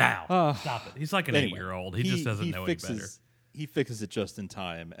 Val, stop it. He's like an Anyway, 8-year-old. He just doesn't know any better. He fixes it just in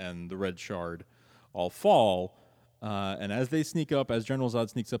time, and the red shard all fall. And as they sneak up, as General Zod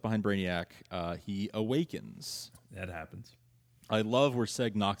sneaks up behind Brainiac, he awakens. That happens. I love where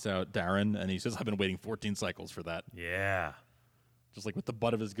Seg knocks out Darren, and he says, "I've been waiting 14 cycles for that." Yeah. Just like with the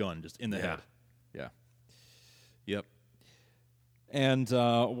butt of his gun, just in the Yeah. head. Yeah. Yep. And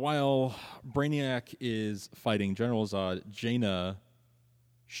while Brainiac is fighting General Zod, Jaina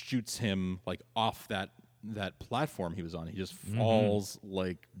shoots him like off that platform he was on. He just falls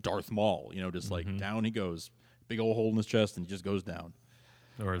like Darth Maul, just like down he goes. Big old hole in his chest, and he just goes down.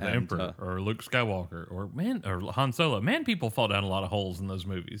 Or the And, Emperor, or Luke Skywalker, or Han Solo. Man, people fall down a lot of holes in those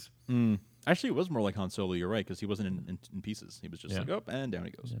movies. Actually, it was more like Han Solo. You're right, because he wasn't in pieces. He was just like up and down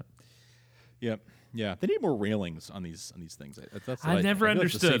he goes. Yeah. They need more railings on these things. I never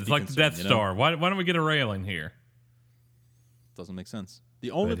understood. It's like the Death Star. Why don't we get a railing here? Doesn't make sense.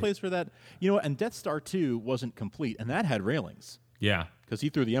 The only place for that, and Death Star 2 wasn't complete, and that had railings Yeah. because he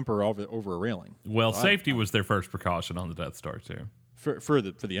threw the Emperor over a railing. Well, safety was their first precaution on the Death Star too. For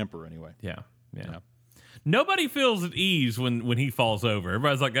the Emperor anyway. Yeah. Nobody feels at ease when he falls over.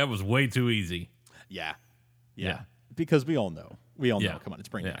 Everybody's like, that was way too easy. Yeah. Yeah. Because we all know. Yeah. know. Come on, it's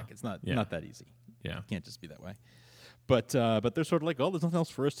Brainiac. Yeah. It's not Yeah. not that easy. Yeah. It can't just be that way. But they're sort of like, oh, there's nothing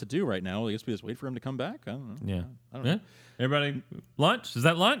else for us to do right now. I guess we just wait for him to come back. I don't know. Yeah. I don't know. Everybody, lunch? Is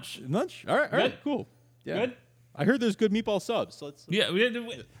that lunch? Lunch? All right, cool. Yeah. Good? I heard there's good meatball subs. So let's. Yeah. Did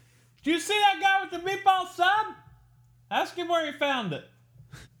you see that guy with the meatball sub? Ask him where he found it.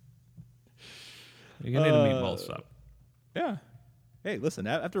 You're gonna need a meatball sub. Yeah. Hey, listen.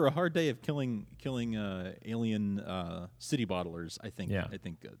 After a hard day of killing alien city bottlers, I think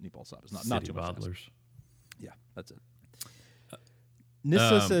meatball sub is not too much. Bottlers. Yeah, that's it.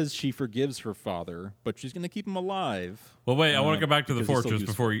 Nyssa says she forgives her father, but she's going to keep him alive. Well, wait. I want to go back to the because he's still fortress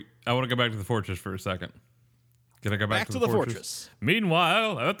before you. I want to go back to the fortress for a second. Can I go back to the fortress?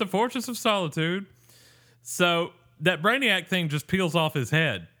 Meanwhile, at the Fortress of Solitude, so that Brainiac thing just peels off his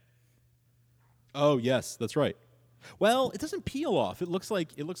head. Oh yes, that's right. Well, it doesn't peel off. It looks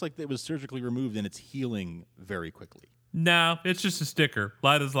like it was surgically removed, and it's healing very quickly. No, it's just a sticker.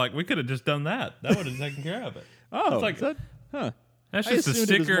 Lida's like, we could have just done that. That would have taken care of it. Oh, it's like, is that, huh? That's I just a assumed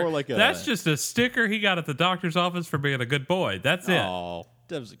it was sticker. more like a- That's just a sticker he got at the doctor's office for being a good boy. That's it. Oh,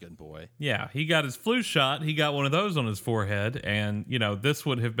 Dev's a good boy. Yeah, he got his flu shot. He got one of those on his forehead, and this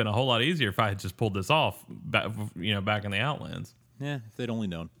would have been a whole lot easier if I had just pulled this off, back in the Outlands. Yeah, if they'd only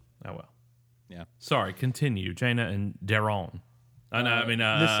known. Oh well. Yeah. Sorry. Continue. Jaina and Daron.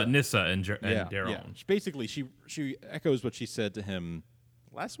 Nyssa and Daron. Yeah. Basically, she echoes what she said to him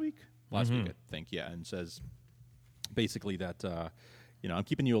last week. Last week, I think. Yeah, and says basically that I'm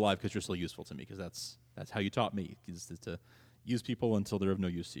keeping you alive because you're still useful to me, because that's how you taught me, is to use people until they're of no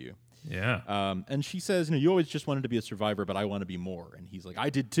use to you. Yeah. And she says, you always just wanted to be a survivor, but I want to be more. And he's like, I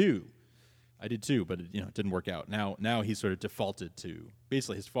did too, but it didn't work out. Now he's sort of defaulted to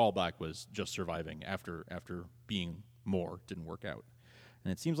basically his fallback was just surviving after being more didn't work out.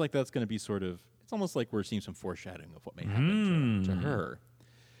 And it seems like that's going to be sort of, it's almost like we're seeing some foreshadowing of what may happen to her.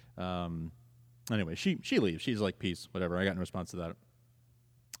 Anyway, she leaves. She's like, peace, whatever. I got no response to that.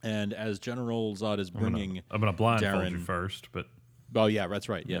 And as General Zod is bringing I'm gonna blindfold Darren, you first, but oh yeah, that's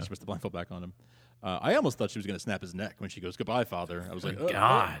right. Yeah, she puts the blindfold back on him. I almost thought she was going to snap his neck when she goes, "Goodbye, father." I was like,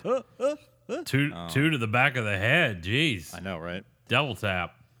 God. Two to the back of the head. Jeez. I know, right? Double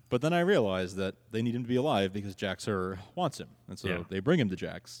tap. But then I realized that they need him to be alive because Jax-Ur wants him, and so they bring him to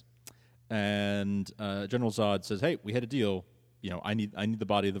Jax. And General Zod says, "Hey, we had a deal. I need the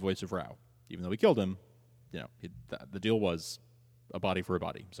body of the voice of Rao, even though we killed him. The deal was a body for a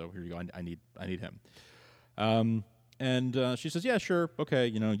body. So here you go. I need him. And she says, yeah, sure, okay.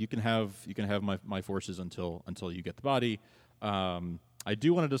 You can have my forces until you get the body. I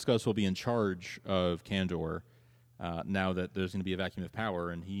do want to discuss who'll be in charge of Kandor now that there's going to be a vacuum of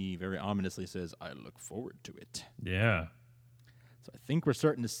power. And he very ominously says, I look forward to it. Yeah. So I think we're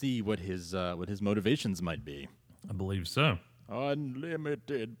starting to see what his motivations might be. I believe so.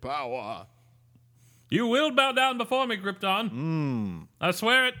 Unlimited power. You will bow down before me, Krypton. I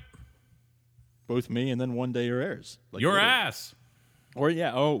swear it. Both me and then one day your heirs. Like Your Yoda. ass. Or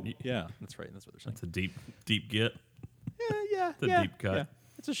yeah, oh yeah, that's right. That's what they're saying. That's a deep get. Yeah. It's a deep cut. Yeah.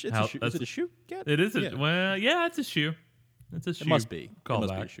 It's a shoe. Is it a shoe get? It is. Yeah. Well, yeah, it's a shoe. It's a shoe. It must be. Call it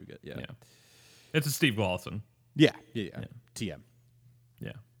must back. be a shoe get. Yeah. It's a Steve Glosson. Yeah. TM. Yeah.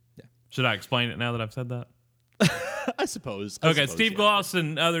 Yeah. Should I explain it now that I've said that? I suppose. Okay, Steve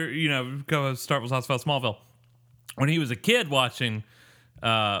Glosson, other co-host Star Wars Hospital Smallville. When he was a kid watching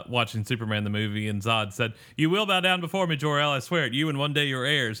Superman the movie, and Zod said, "You will bow down before me, Jor-El. I swear it. You and one day your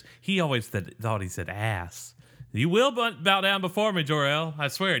heirs." He always thought he said ass. You will bow down before me, Jor-El. I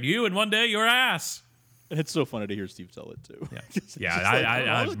swear it. You and one day your ass. It's so funny to hear Steve tell it too. Yeah,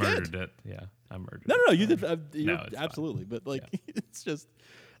 I murdered it. Yeah, I murdered it. No, you did. It's absolutely. But like, it's just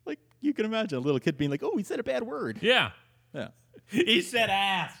like you can imagine a little kid being like, "Oh, he said a bad word." Yeah. Yeah. He said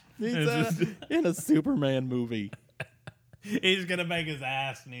ass. He's in a Superman movie. He's going to make his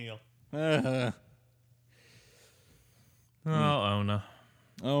ass kneel. Uh-huh. Ona.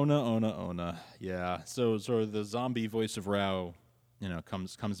 Ona. Yeah. So the zombie voice of Rao,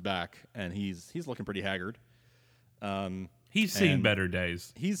 comes back, and he's looking pretty haggard. He's seen better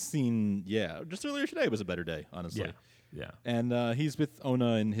days. He's seen, just earlier today was a better day, honestly. Yeah. And he's with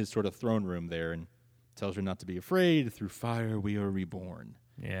Ona in his sort of throne room there, and tells her not to be afraid. Through fire we are reborn.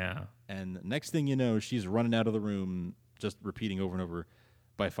 Yeah. And next thing you know, she's running out of the room, just repeating over and over,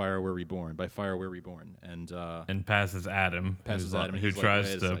 "By fire we're reborn. By fire we're reborn." And passes Adam. Who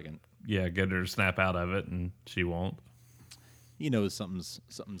tries to get her to snap out of it, and she won't. He knows something's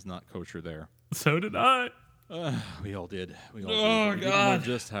not kosher there. So did I. We all did. We God! We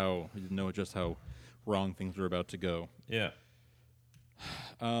didn't know just how wrong things were about to go. Yeah.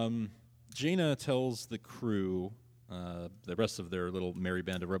 Jaina tells the crew, the rest of their little merry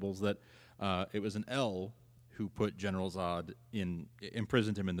band of rebels, that it was an L who put General Zod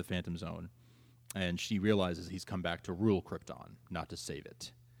imprisoned him in the Phantom Zone, and she realizes he's come back to rule Krypton, not to save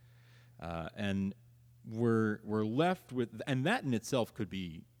it. And we're left with, and that in itself could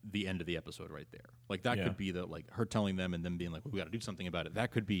be the end of the episode right there. Like that could be her telling them and them being like, "We got to do something about it."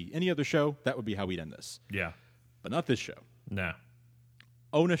 That could be any other show. That would be how we'd end this. Yeah. But not this show. No.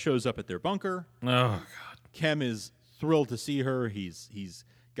 Ona shows up at their bunker. Oh God. Kem is thrilled to see her. He's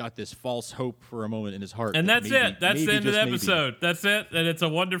got this false hope for a moment in his heart. And that's it. That's the end of the episode. That's it. And it's a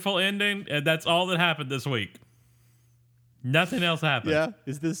wonderful ending. And that's all that happened this week. Nothing else happened. Yeah.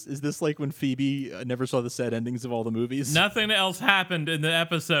 Is this like when Phoebe never saw the sad endings of all the movies? Nothing else happened in the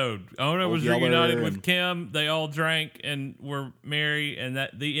episode. Ona was reunited with Kim. They all drank and were merry, and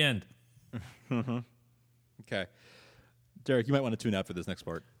that the end. Okay. Derek, you might want to tune out for this next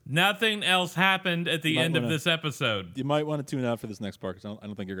part. Nothing else happened at the end of this episode. You might want to tune out for this next part because I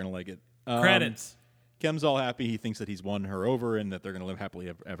don't think you're going to like it. Credits. Kem's all happy. He thinks that he's won her over and that they're going to live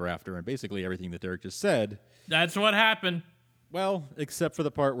happily ever after. And basically everything that Derek just said. That's what happened. Well, except for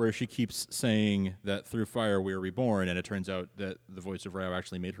the part where she keeps saying that through fire we are reborn, and it turns out that the voice of Rao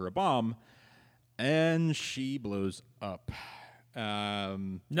actually made her a bomb, and she blows up.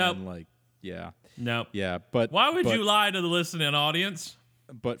 Nope. Nope. Yeah, but why would you lie to the listening audience?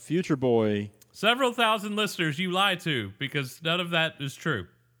 But Future Boy, several thousand listeners you lie to because none of that is true.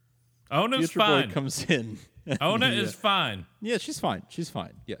 Ona's Future fine. Boy comes in. Ona is fine. Yeah, she's fine.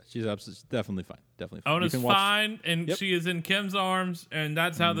 Yeah, she's absolutely definitely fine. Ona's fine, and she is in Kim's arms, and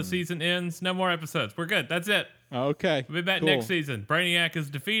that's how the season ends. No more episodes. We're good. That's it. Okay. We'll be back next season. Brainiac is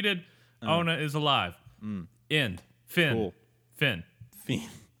defeated. Ona is alive. End. Finn. Cool. Finn.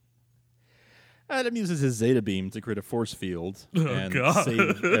 Adam uses his Zeta beam to create a force field and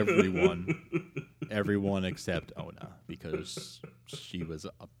save everyone except Ona, because she was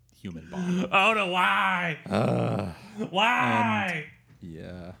a human bomb. Ona, why? Why?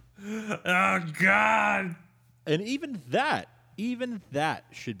 Yeah. Oh God. And even that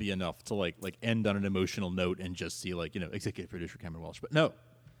should be enough to like end on an emotional note and just see executive producer Cameron Welsh. But no.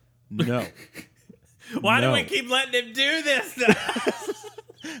 Why do we keep letting him do this?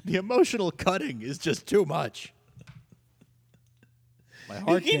 The emotional cutting is just too much. My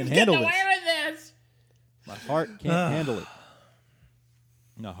heart can't handle this. My heart can't handle it.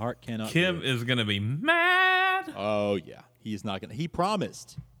 My heart cannot. Kim is gonna be mad. Oh yeah. He's not going to. He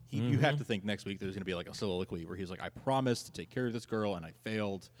promised. You have to think next week there's going to be like a soliloquy where he's like, I promised to take care of this girl and I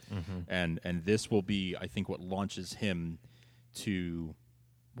failed. And this will be, I think, what launches him to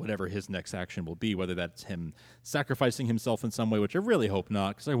whatever his next action will be, whether that's him sacrificing himself in some way, which I really hope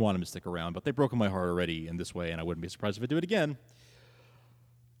not, because I want him to stick around. But they've broken my heart already in this way, and I wouldn't be surprised if I do it again.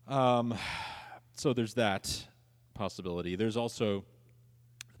 So there's that possibility. There's also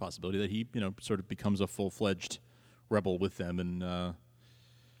the possibility that he, sort of becomes a full-fledged rebel with them, and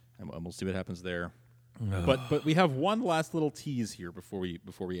we'll see what happens there. But we have one last little tease here before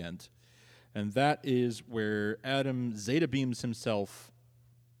we end, and that is where Adam Zeta beams himself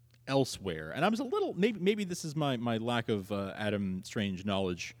elsewhere. And I was a little maybe this is my lack of Adam Strange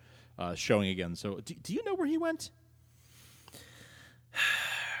knowledge showing again. So do you know where he went?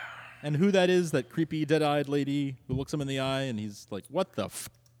 And who that is? That creepy dead-eyed lady who looks him in the eye, and he's like, "What the?"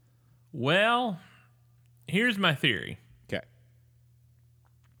 Well, here's my theory. Okay.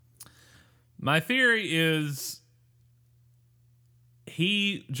 My theory is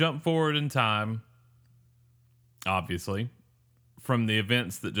he jumped forward in time, obviously, from the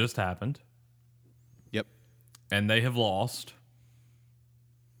events that just happened. Yep. And they have lost.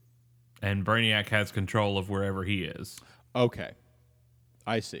 And Brainiac has control of wherever he is. Okay.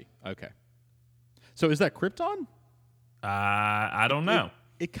 I see. Okay. So is that Krypton? I don't know.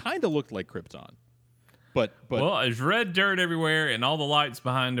 It kind of looked like Krypton. But well, there's red dirt everywhere, and all the lights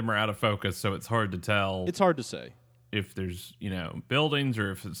behind him are out of focus, so it's hard to tell. It's hard to say if there's buildings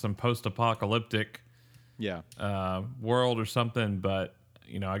or if it's some post-apocalyptic world or something. But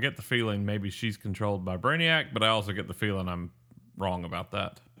I get the feeling maybe she's controlled by Brainiac, but I also get the feeling I'm wrong about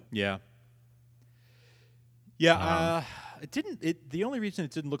that. Yeah. It didn't. The only reason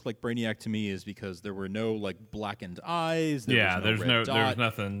it didn't look like Brainiac to me is because there were no blackened eyes. There's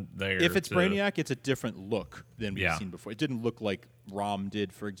nothing there. If it's Brainiac, it's a different look than we've seen before. It didn't look like Rom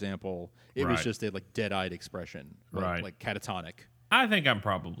did, for example. It was just a dead-eyed expression, like catatonic. I think I'm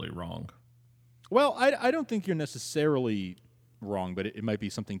probably wrong. Well, I don't think you're necessarily wrong, but it might be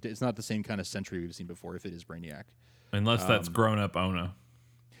something. It's not the same kind of Sentry we've seen before. If it is Brainiac, unless that's grown-up Ona.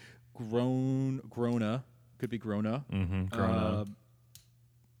 Grona. Could be Grona. Grona.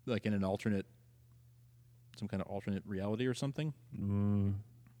 Like in some kind of alternate reality or something?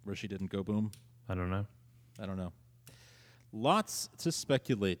 Where she didn't go boom? I don't know. Lots to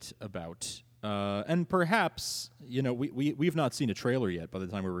speculate about. And perhaps, we've not seen a trailer yet by the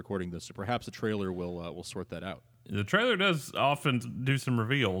time we're recording this, so perhaps a trailer will sort that out. The trailer does often do some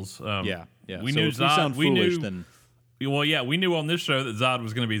reveals. Yeah. We knew Zod. We sound foolish, then. Well, yeah, we knew on this show that Zod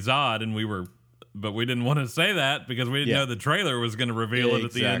was going to be Zod, and but we didn't want to say that because we didn't know the trailer was going to reveal it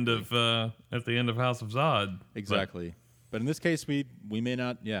at the end of House of Zod. Exactly. But in this case, we may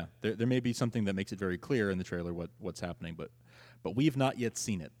not. Yeah, there may be something that makes it very clear in the trailer what's happening, but we've not yet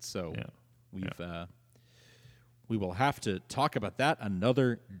seen it. So we will have to talk about that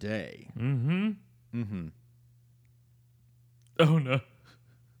another day. Oh no.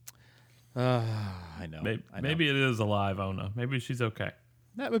 I know. Maybe it is a live Ona. Maybe she's okay.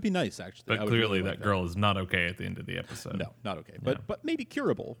 That would be nice, actually. But clearly that girl is not okay at the end of the episode. No, not okay. But maybe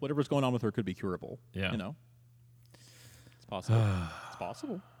curable. Whatever's going on with her could be curable. Yeah. It's possible. It's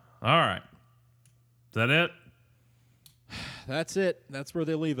possible. All right. Is that it? That's it. That's where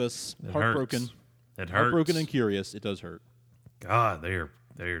they leave us. It Heartbroken. Hurts. It hurts. Heartbroken and curious. It does hurt. God,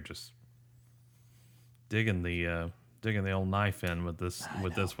 they're just digging the old knife in with this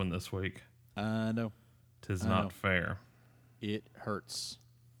one this week. I know. 'Tis not fair. It hurts.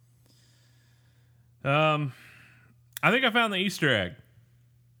 I think I found the Easter egg.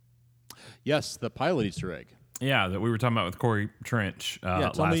 Yes, the pilot Easter egg. Yeah, that we were talking about with Corey Trench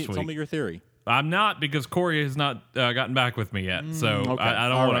last week. Tell me your theory. I'm not, because Corey has not gotten back with me yet, so okay.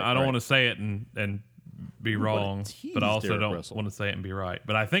 I don't want to say it and be wrong, but I also Derek don't Russell. want to say it and be right.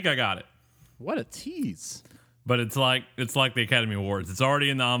 But I think I got it. What a tease! But it's like the Academy Awards. It's already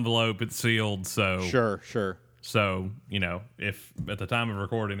in the envelope. It's sealed. So Sure. So if at the time of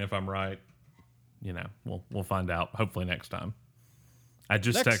recording, if I'm right, we'll find out. Hopefully next time. I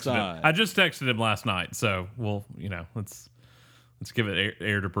just texted him last night, so let's give it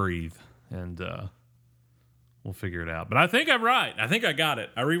air to breathe, and we'll figure it out. But I think I'm right. I think I got it.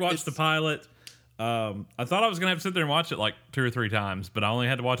 I rewatched the pilot. I thought I was gonna have to sit there and watch it like 2 or 3 times, but I only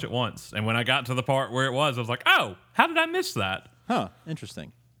had to watch it once. And when I got to the part where it was, I was like, "Oh, how did I miss that?" Huh?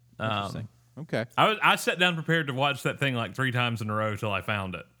 Interesting. Okay. I sat down prepared to watch that thing like 3 times in a row till I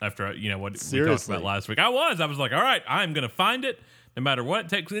found it. After what we talked about last week, I was like, "All right, I'm gonna find it no matter what it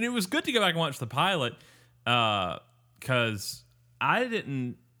takes." And it was good to go back and watch the pilot because I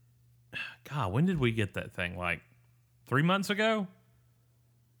didn't. God, when did we get that thing? Like 3 months ago?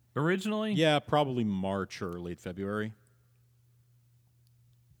 Originally? Yeah, probably March or late February.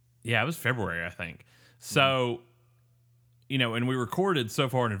 Yeah, it was February, I think. So, and we recorded so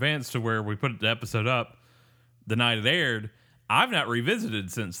far in advance to where we put the episode up the night it aired. I've not revisited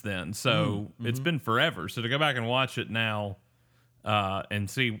since then, so it's been forever. So to go back and watch it now and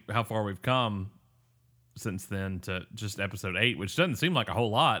see how far we've come since then to just episode 8, which doesn't seem like a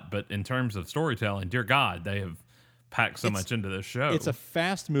whole lot, but in terms of storytelling, dear God, they have packed so much into this show. It's a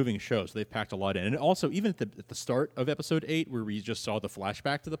fast-moving show, so they've packed a lot in. And also, even at the start of episode 8, where we just saw the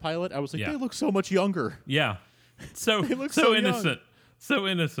flashback to the pilot, I was like, they look so much younger. Yeah. So They look so so innocent. young. So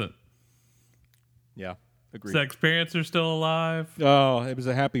innocent. Yeah, agreed. Zach's parents are still alive. Oh, it was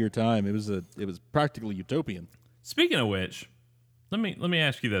a happier time. It was practically utopian. Speaking of which, let me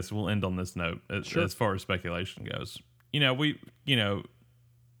ask you this. We'll end on this note as far as speculation goes.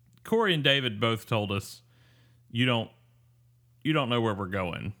 Corey and David both told us you don't know where we're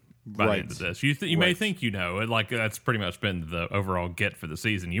going by the end of this. You may think you know. Like that's pretty much been the overall get for the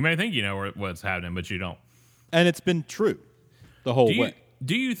season. You may think you know what's happening, but you don't. And it's been true the whole way.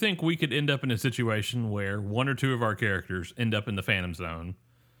 Do you think we could end up in a situation where one or two of our characters end up in the Phantom Zone?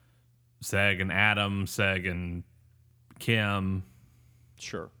 Seg and Adam, Seg and Kim,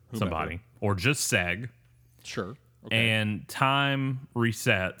 Sure. somebody, or just Seg. Sure. Okay. And time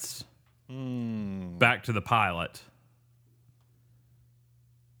resets back to the pilot.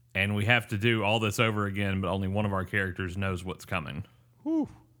 And we have to do all this over again, but only one of our characters knows what's coming. Whew.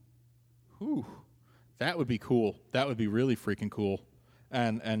 That would be cool. That would be really freaking cool.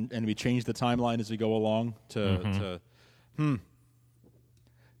 And we change the timeline as we go along to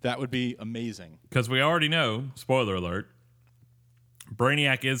that would be amazing. Because we already know, spoiler alert,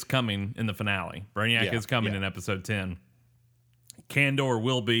 Brainiac is coming in the finale. Brainiac is coming in episode 10. Kandor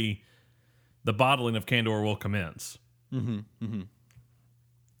will be, the bottling of Kandor will commence.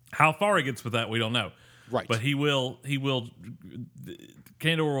 How far he gets with that, we don't know. Right. But Kandor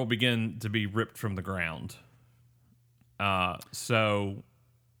will begin to be ripped from the ground. So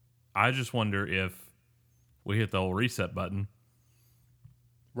I just wonder if we hit the old reset button.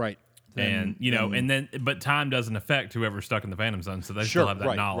 Right. But time doesn't affect whoever's stuck in the Phantom Zone, so they still have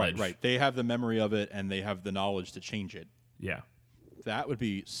that knowledge. Right. They have the memory of it, and they have the knowledge to change it. Yeah. That would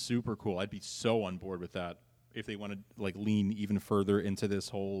be super cool. I'd be so on board with that if they want to lean even further into this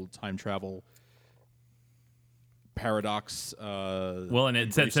whole time travel paradox. Well, and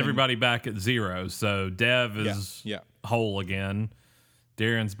it sets everybody back at zero. So Dev is whole again.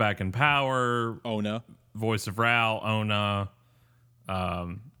 Darren's back in power. Ona, voice of Rao, Ona.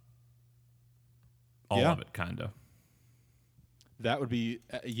 All of it, kind of. That would be,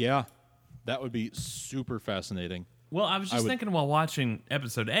 that would be super fascinating. Well, I was just thinking while watching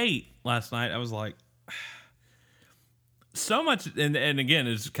episode 8 last night, I was like, so much, and again,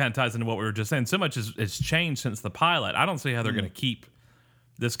 it kind of ties into what we were just saying, so much has changed since the pilot. I don't see how they're going to keep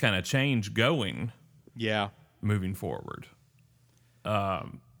this kind of change going moving forward.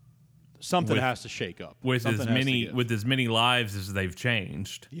 Something has to shake up with as many lives as they've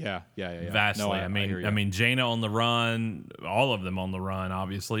changed. Vastly. No, I mean, Jaina on the run, all of them on the run,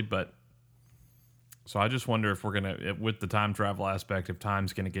 obviously. But so I just wonder if we're gonna, with the time travel aspect, if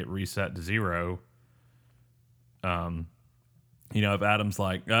time's gonna get reset to zero. If Adam's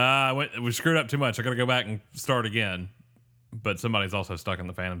like, we screwed up too much, I gotta go back and start again. But somebody's also stuck in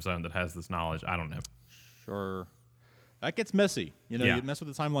the Phantom Zone that has this knowledge. I don't know. Sure. That gets messy. You mess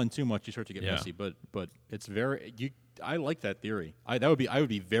with the timeline too much, you start to get messy. But it's I like that theory. I would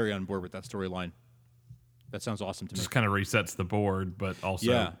be very on board with that storyline. That sounds awesome to me. Just kind of resets the board, but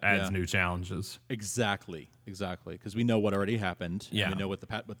also adds new challenges. Exactly. Because we know what already happened. Yeah. And we know what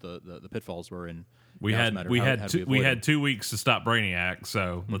the pitfalls were, and we had 2 weeks to stop Brainiac.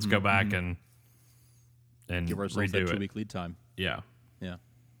 So let's go back and give ourselves that 2-week lead time. Yeah.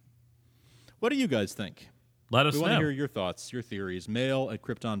 What do you guys think? Let us know. We want to hear your thoughts, your theories.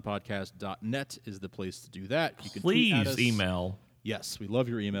 mail@kryptonpodcast.net is the place to do that. You can tweet at us. Email. Yes, we love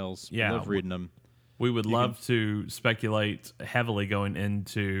your emails. Yeah. We love reading them. We would love to speculate heavily going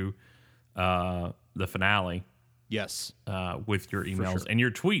into the finale. Yes. With your emails and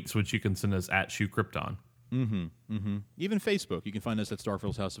your tweets, which you can send us at ShoeKrypton. Even Facebook. You can find us at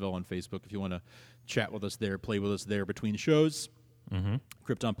Starfield's House of L on Facebook if you want to chat with us there, play with us there between shows.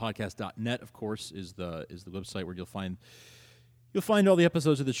 KryptonPodcast.net, of course, is the website where you'll find all the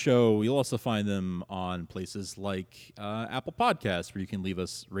episodes of the show. You'll also find them on places like Apple Podcasts, where you can leave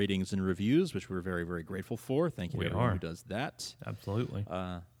us ratings and reviews, which we're very, very grateful for. Thank you to everyone who does that. Absolutely.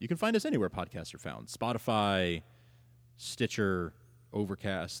 You can find us anywhere podcasts are found: Spotify, Stitcher,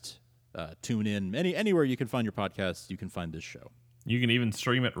 Overcast, tune in. Anywhere you can find your podcasts, you can find this show. You can even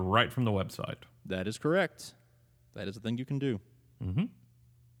stream it right from the website. That is correct. That is a thing you can do. Mm-hmm.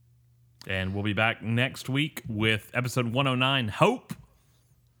 And we'll be back next week with episode 109, Hope,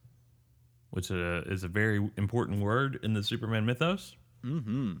 which is a very important word in the Superman mythos.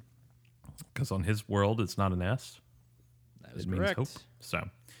 Mm-hmm. Because on his world, it's not an S. That is it correct. means hope. So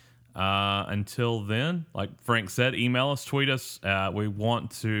until then, like Frank said, email us, tweet us. We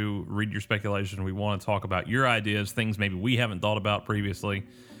want to read your speculation. We want to talk about your ideas, things maybe we haven't thought about previously.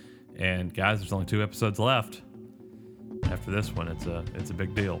 And guys, there's only 2 episodes left. After this one, it's a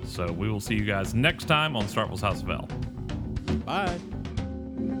big deal. So we will see you guys next time on Starkville's House of L. Bye.